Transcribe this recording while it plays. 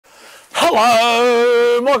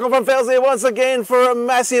Hello, Michael from Fowles here once again for a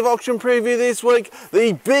massive auction preview this week.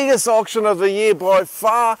 The biggest auction of the year by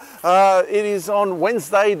far. It is on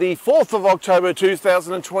Wednesday, the 4th of October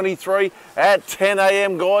 2023 at 10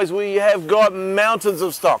 AM, guys. We have got mountains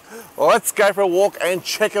of stock. Let's go for a walk and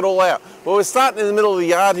check it all out. Well, we're starting in the middle of the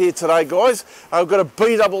yard here today, guys. I've got a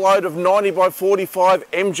B double load of 90 by 45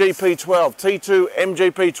 MGP12, T2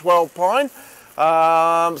 MGP12 pine.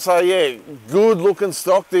 So yeah, good looking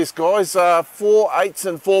stock this, guys. 4.8s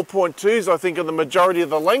and 4.2s I think are the majority of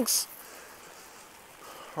the lengths.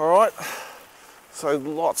 Alright, so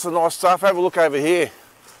lots of nice stuff. Have a look over here.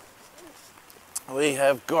 We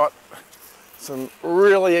have got some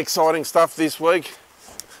really exciting stuff this week.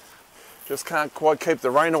 Just can't quite keep the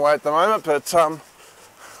rain away at the moment, but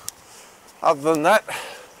other than that,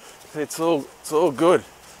 it's all good.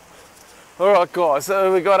 Alright guys,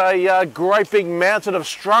 so we've got a great big mountain of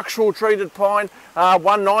structural treated pine,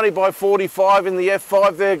 190 by 45 in the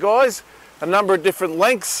F5 there, guys. A number of different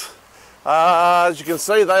lengths. As you can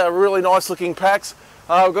see, they are really nice looking packs.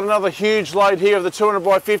 We've got another huge load here of the 200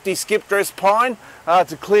 by 50 skip dress pine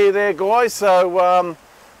to clear there, guys. So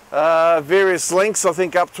various lengths, I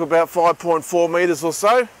think up to about 5.4 metres or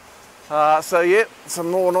so. So yeah, some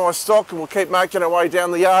more nice stock, and we'll keep making our way down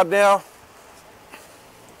the yard now.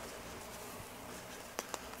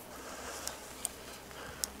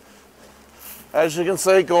 As you can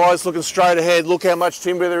see, guys, looking straight ahead, look how much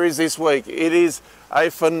timber there is this week. It is a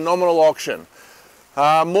phenomenal auction.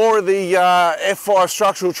 More of the F5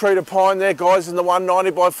 structural treated pine there, guys, in the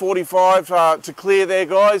 190 by 45 to clear there,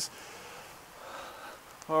 guys.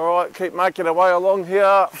 All right, keep making our way along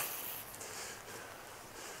here.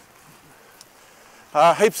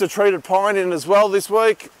 Heaps of treated pine in as well this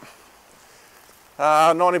week.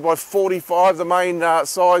 90 by 45, the main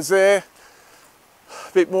size there.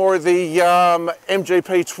 A bit more of the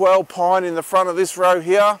MGP12 pine in the front of this row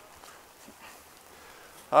here.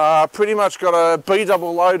 Pretty much got a B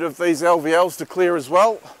double load of these LVLs to clear as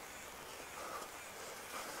well.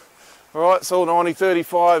 Alright, it's all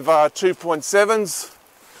 9035 2.7s.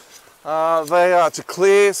 They are to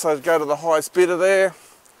clear, so go to the highest bidder there.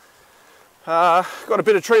 Got a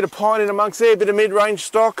bit of treated pine in amongst there, a bit of mid-range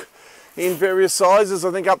stock in various sizes,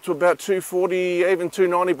 I think up to about 240, even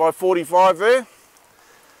 290 by 45 there.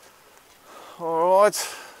 Alright,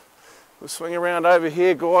 we'll swing around over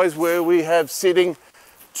here, guys, where we have sitting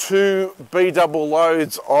 2 B double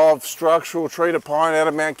loads of structural treated pine out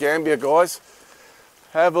of Mount Gambier, guys.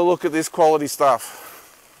 Have a look at this quality stuff.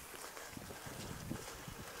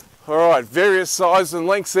 Alright, various sizes and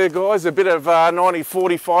lengths there, guys. A bit of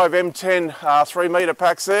 9045 M10 3 metre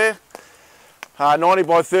packs there. 90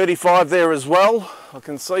 by 35 there as well. I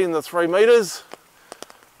can see in the 3 metres.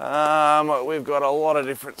 We've got a lot of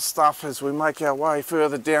different stuff as we make our way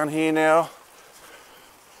further down here now.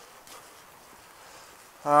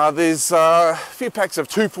 There's a few packs of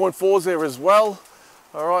 2.4s there as well.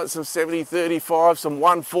 Alright, some 70-35, some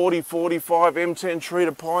 140-45 M10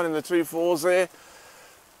 treated pine in the 2.4s there.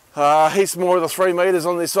 Heaps more of the 3 metres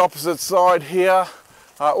on this opposite side here.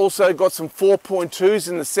 Also got some 4.2s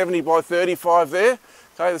in the 70 by 35 there.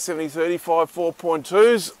 Okay, the 70-35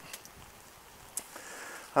 4.2s.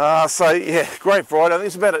 So yeah, great variety. I think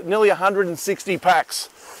it's about nearly 160 packs,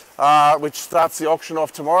 which starts the auction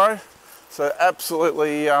off tomorrow. So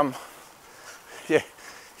absolutely, yeah,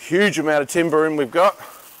 huge amount of timber in we've got.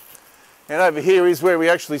 And over here is where we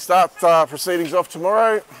actually start proceedings off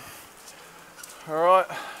tomorrow. All right,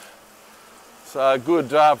 so good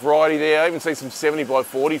variety there. I even see some 70 by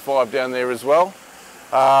 45 down there as well.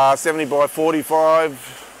 70 by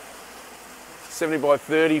 45. 70 by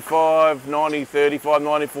 35, 90, 35,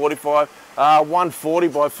 90, 45, 140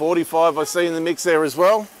 by 45 I see in the mix there as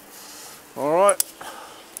well. Alright,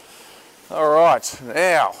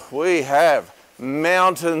 now we have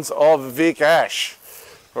mountains of Vic Ash.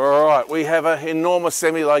 Alright, we have an enormous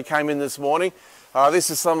semi-load came in this morning. This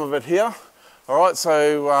is some of it here. Alright,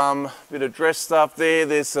 so bit of dress stuff there.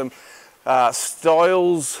 There's some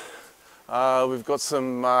styles. We've got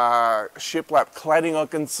some shiplap cladding I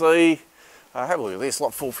can see. Have a look at this,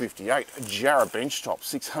 lot 458, a Jarrah benchtop,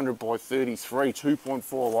 600 by 33,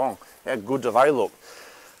 2.4 long. How good do they look?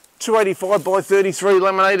 285 by 33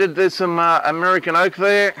 laminated. There's some American oak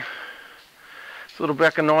there. It's a little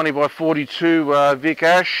back of 90 by 42 Vic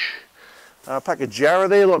Ash. Pack of Jarrah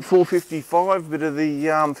there, lot 455, bit of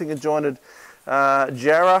the finger jointed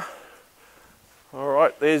Jarrah.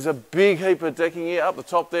 Alright, there's a big heap of decking here up the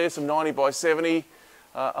top there, some 90 by 70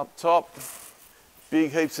 up top.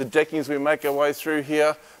 Big heaps of decking as we make our way through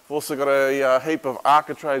here. We've also got a heap of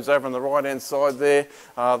architraves over on the right hand side there.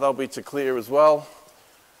 They'll be to clear as well.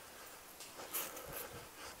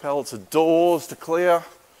 Pallets of doors to clear.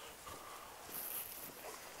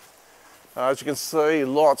 As you can see,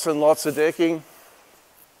 lots and lots of decking.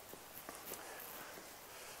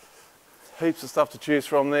 Heaps of stuff to choose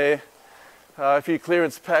from there. A few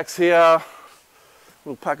clearance packs here.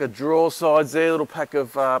 Little pack of drawer sides there, little pack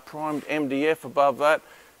of primed MDF above that,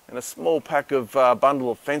 and a small pack of bundle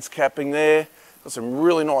of fence capping there. Got some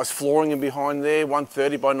really nice flooring in behind there,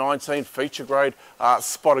 130 by 19 feature grade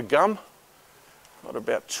spotted gum. Got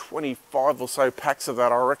about 25 or so packs of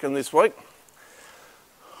that I reckon this week.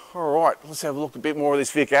 Alright, let's have a look a bit more of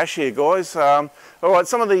this Vic Ash here, guys. Alright,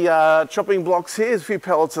 some of the chopping blocks here, there's a few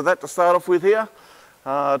pallets of that to start off with here.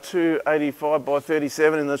 285 by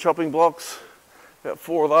 37 in the chopping blocks. About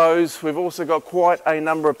 4 of those. We've also got quite a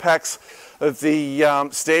number of packs of the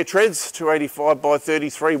stair treads, 285 by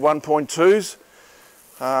 33 1.2s.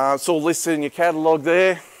 It's all listed in your catalogue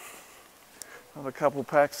there. Another couple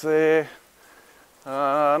packs there.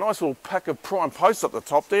 A nice little pack of prime posts up the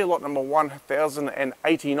top there, lot number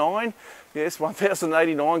 1089. Yes,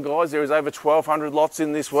 1089 guys, there is over 1200 lots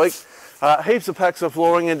in this week. Heaps of packs of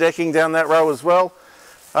flooring and decking down that row as well.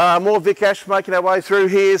 More Vic Ash making our way through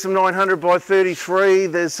here, some 900 by 33,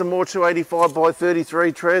 there's some more 285 by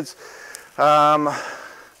 33 treads. A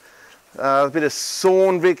bit of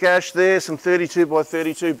sawn Vic Ash there, some 32 by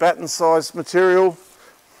 32 batten size material.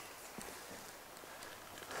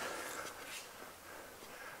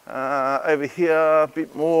 Over here, a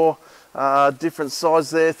bit more different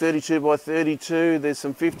size there, 32 by 32, there's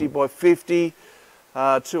some 50 by 50.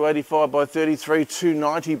 285 by 33,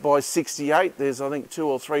 290 by 68. There's I think 2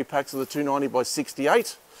 or 3 packs of the 290 by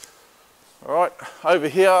 68. All right, over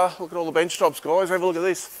here, look at all the bench tops, guys. Have a look at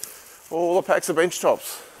this. All the packs of bench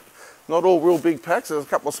tops. Not all real big packs. There's a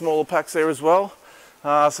couple of smaller packs there as well.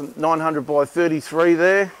 Some 900 by 33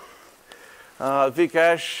 there. Vic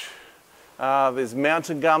Ash. There's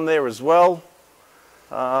mountain gum there as well.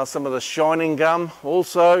 Some of the shining gum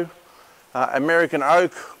also. American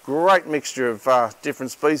oak, great mixture of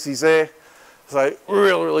different species there. So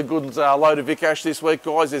really good load of Vic Ash this week,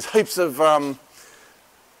 guys. There's heaps of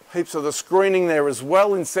the screening there as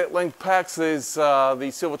well in set length packs. There's the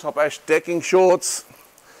silver top ash decking shorts.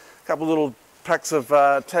 A couple of little packs of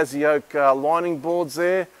Tassie oak lining boards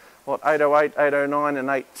there. What 808, 809 and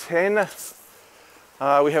 810.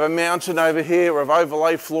 We have a mountain over here of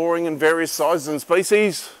overlay flooring in various sizes and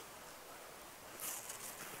species.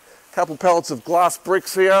 Couple pallets of glass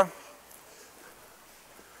bricks here.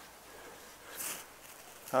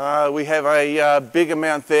 We have a big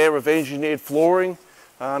amount there of engineered flooring,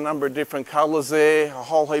 a number of different colours there, a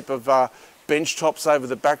whole heap of bench tops over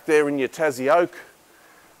the back there in your Tassie oak.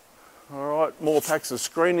 Alright, more packs of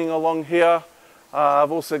screening along here.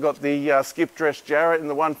 I've also got the skip dress Jarrett in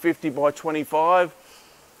the 150 by 25.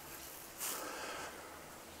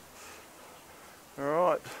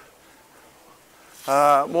 Alright.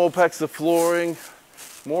 More packs of flooring,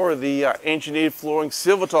 more of the engineered flooring,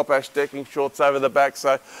 silver top ash decking shorts over the back.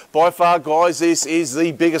 So by far, guys, this is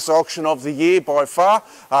the biggest auction of the year by far.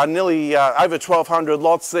 Nearly over 1200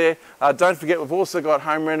 lots there. Don't forget, we've also got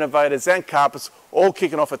home renovators and carpets all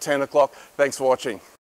kicking off at 10 o'clock. Thanks for watching.